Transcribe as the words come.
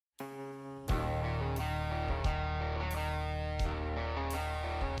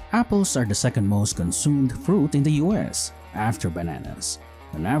Apples are the second most consumed fruit in the US, after bananas.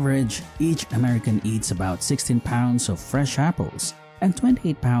 On average, each American eats about 16 pounds of fresh apples and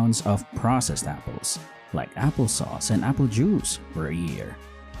 28 pounds of processed apples, like applesauce and apple juice, per year.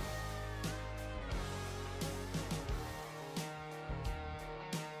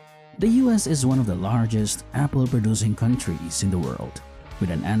 The US is one of the largest apple-producing countries in the world,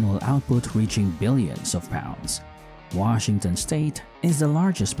 with an annual output reaching billions of pounds. Washington State is the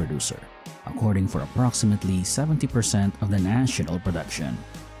largest producer, accounting for approximately 70% of the national production.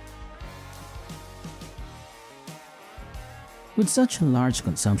 With such a large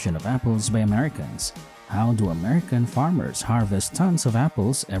consumption of apples by Americans, how do American farmers harvest tons of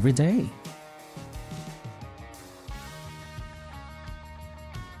apples every day?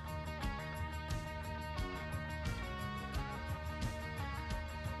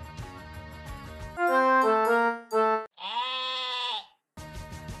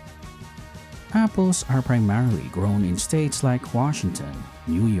 Apples are primarily grown in states like Washington,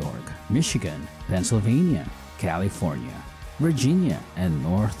 New York, Michigan, Pennsylvania, California, Virginia, and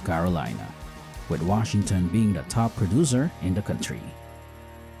North Carolina, with Washington being the top producer in the country.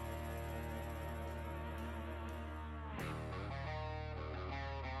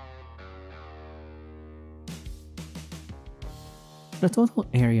 The total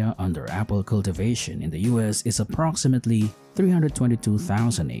area under apple cultivation in the US is approximately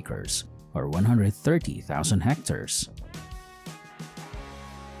 322,000 acres, or 130,000 hectares.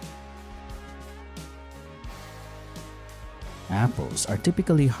 Apples are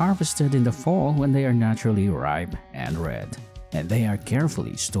typically harvested in the fall when they are naturally ripe and red, and they are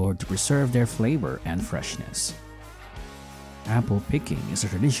carefully stored to preserve their flavor and freshness. Apple picking is a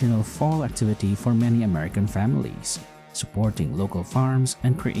traditional fall activity for many American families, supporting local farms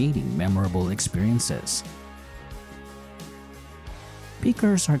and creating memorable experiences.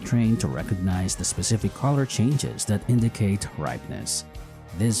 Pickers are trained to recognize the specific color changes that indicate ripeness.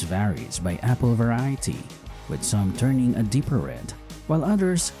 This varies by apple variety, with some turning a deeper red, while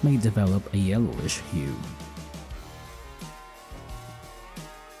others may develop a yellowish hue.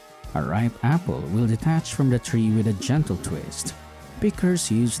 A ripe apple will detach from the tree with a gentle twist.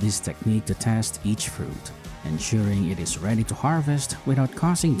 Pickers use this technique to test each fruit, ensuring it is ready to harvest without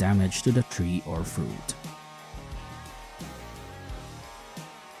causing damage to the tree or fruit.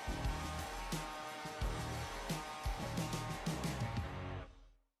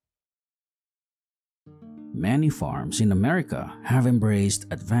 Many farms in America have embraced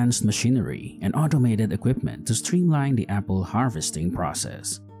advanced machinery and automated equipment to streamline the apple harvesting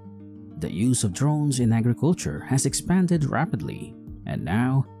process. The use of drones in agriculture has expanded rapidly, and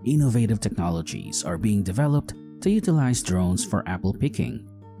now innovative technologies are being developed to utilize drones for apple picking.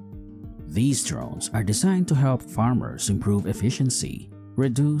 These drones are designed to help farmers improve efficiency,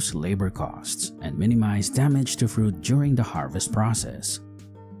 reduce labor costs, and minimize damage to fruit during the harvest process.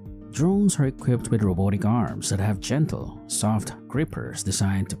 Drones are equipped with robotic arms that have gentle, soft grippers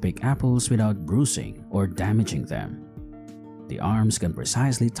designed to pick apples without bruising or damaging them. The arms can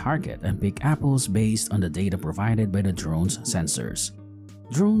precisely target and pick apples based on the data provided by the drone's sensors.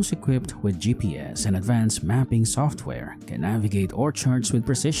 Drones equipped with GPS and advanced mapping software can navigate orchards with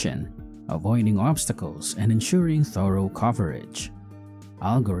precision, avoiding obstacles and ensuring thorough coverage.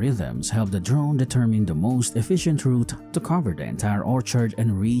 Algorithms help the drone determine the most efficient route to cover the entire orchard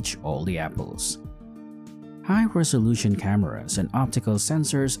and reach all the apples. High-resolution cameras and optical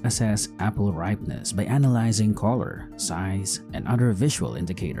sensors assess apple ripeness by analyzing color, size, and other visual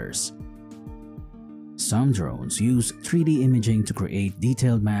indicators. Some drones use 3D imaging to create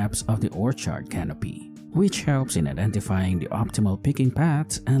detailed maps of the orchard canopy, which helps in identifying the optimal picking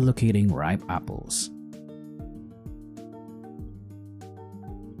paths and locating ripe apples.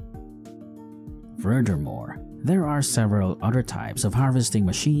 Furthermore, there are several other types of harvesting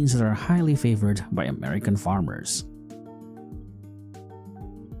machines that are highly favored by American farmers.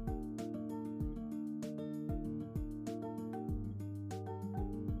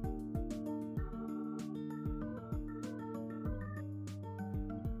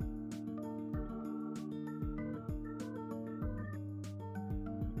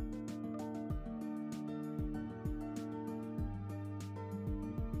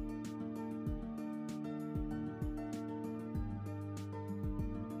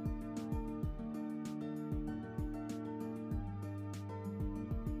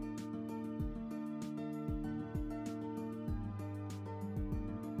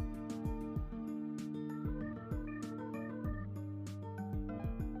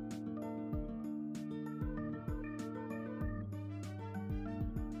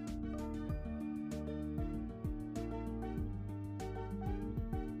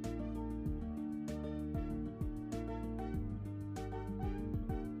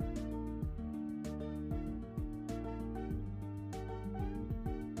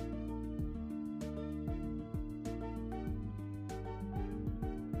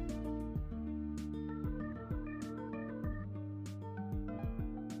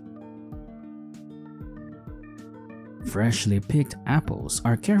 Freshly picked apples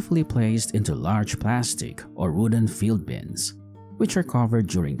are carefully placed into large plastic or wooden field bins, which are covered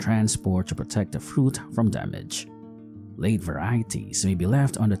during transport to protect the fruit from damage. Late varieties may be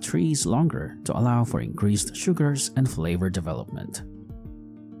left on the trees longer to allow for increased sugars and flavor development.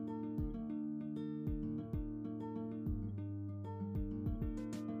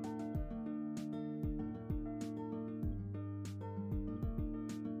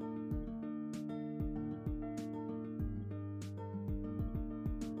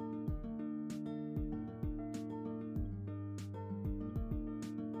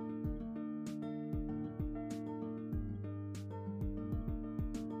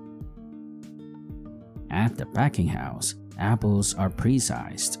 At the packing house, apples are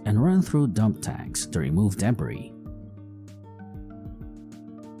pre-sized and run through dump tanks to remove debris.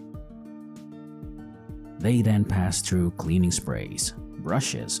 They then pass through cleaning sprays,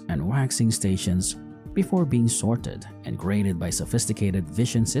 brushes, and waxing stations before being sorted and graded by sophisticated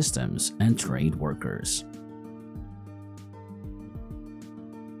vision systems and trained workers.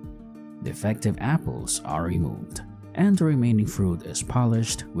 Defective apples are removed, and the remaining fruit is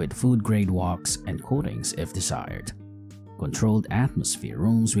polished with food-grade wax and coatings if desired. Controlled atmosphere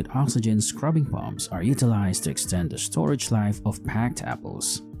rooms with oxygen scrubbing pumps are utilized to extend the storage life of packed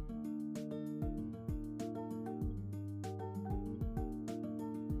apples.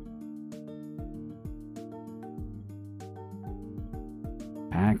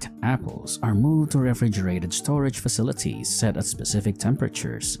 Packed apples are moved to refrigerated storage facilities set at specific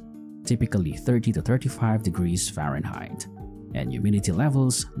temperatures, typically 30 to 35 degrees Fahrenheit, and humidity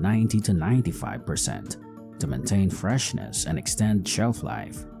levels 90 to 95% to maintain freshness and extend shelf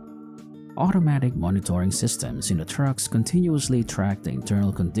life. Automatic monitoring systems in the trucks continuously track the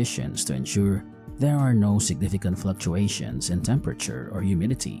internal conditions to ensure there are no significant fluctuations in temperature or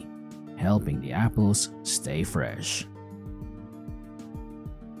humidity, helping the apples stay fresh.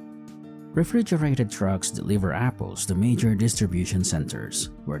 Refrigerated trucks deliver apples to major distribution centers,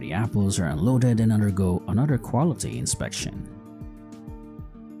 where the apples are unloaded and undergo another quality inspection.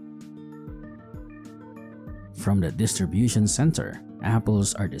 From the distribution center,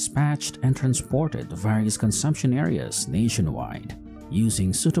 apples are dispatched and transported to various consumption areas nationwide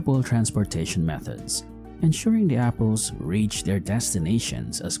using suitable transportation methods, ensuring the apples reach their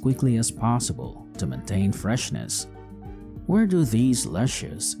destinations as quickly as possible to maintain freshness. Where do these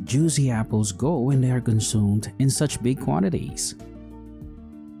luscious, juicy apples go when they are consumed in such big quantities?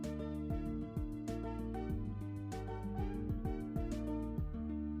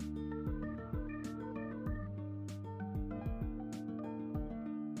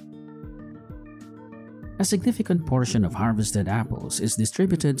 A significant portion of harvested apples is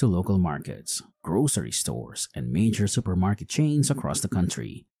distributed to local markets, grocery stores, and major supermarket chains across the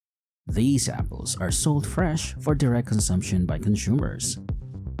country. These apples are sold fresh for direct consumption by consumers.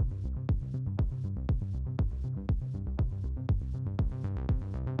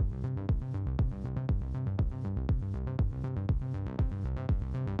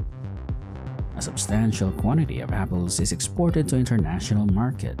 A substantial quantity of apples is exported to international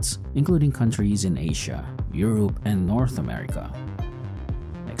markets, including countries in Asia, Europe, and North America.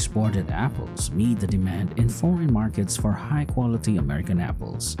 Exported apples meet the demand in foreign markets for high-quality American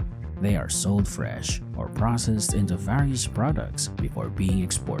apples. They are sold fresh or processed into various products before being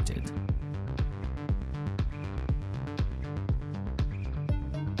exported.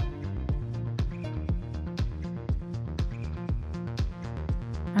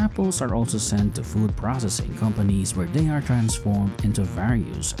 Apples are also sent to food processing companies where they are transformed into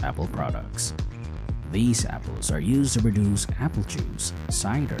various apple products. These apples are used to produce apple juice,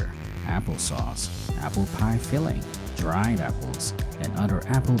 cider, applesauce, apple pie filling, dried apples, and other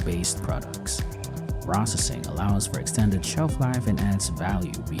apple-based products. Processing allows for extended shelf life and adds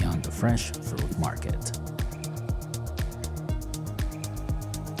value beyond the fresh fruit market.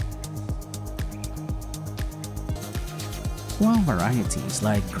 While varieties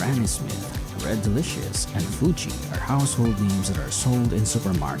like Granny Smith, Red Delicious, and Fuji are household names that are sold in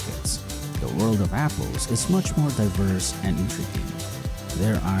supermarkets, the world of apples is much more diverse and intriguing.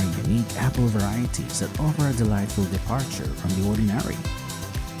 There are unique apple varieties that offer a delightful departure from the ordinary.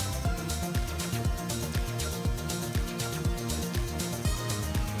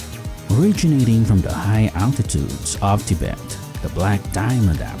 Originating from the high altitudes of Tibet, the black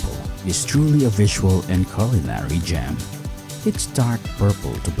diamond apple is truly a visual and culinary gem. Its dark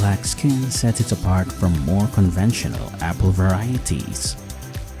purple to black skin sets it apart from more conventional apple varieties.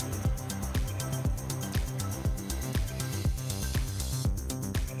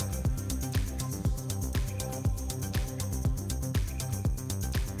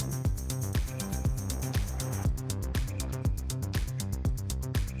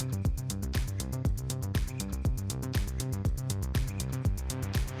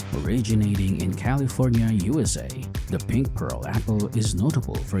 Originating in California, USA, the pink pearl apple is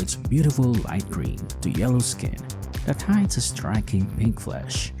notable for its beautiful light green to yellow skin that hides a striking pink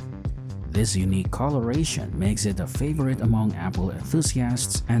flesh. This unique coloration makes it a favorite among apple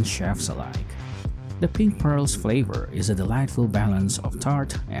enthusiasts and chefs alike. The pink pearl's flavor is a delightful balance of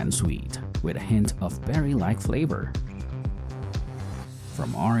tart and sweet, with a hint of berry-like flavor.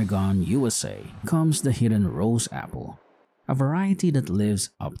 From Oregon, USA, comes the hidden rose apple, a variety that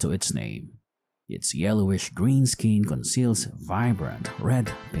lives up to its name. Its yellowish-green skin conceals vibrant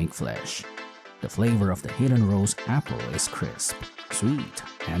red-pink flesh. The flavor of the hidden rose apple is crisp, sweet,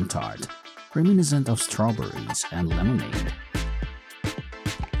 and tart, reminiscent of strawberries and lemonade.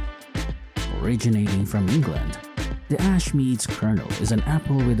 Originating from England, the Ashmead's kernel is an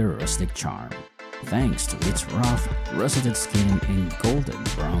apple with a rustic charm, thanks to its rough, russeted skin in golden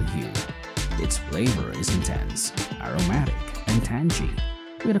brown hue. Its flavor is intense, aromatic, and tangy,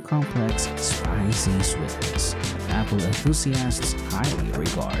 with a complex, spicy sweetness that apple enthusiasts highly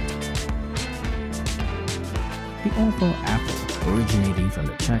regard. The opal apple, originating from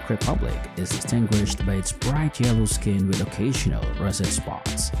the Czech Republic, is distinguished by its bright yellow skin with occasional russet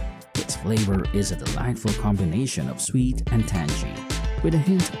spots. Its flavor is a delightful combination of sweet and tangy, with a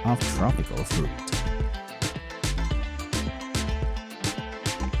hint of tropical fruit.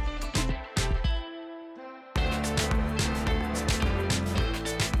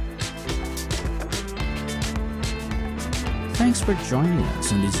 Thanks for joining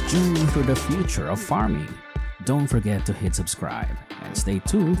us on this journey through the future of farming. Don't forget to hit subscribe and stay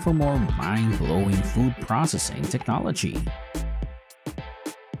tuned for more mind-blowing food processing technology.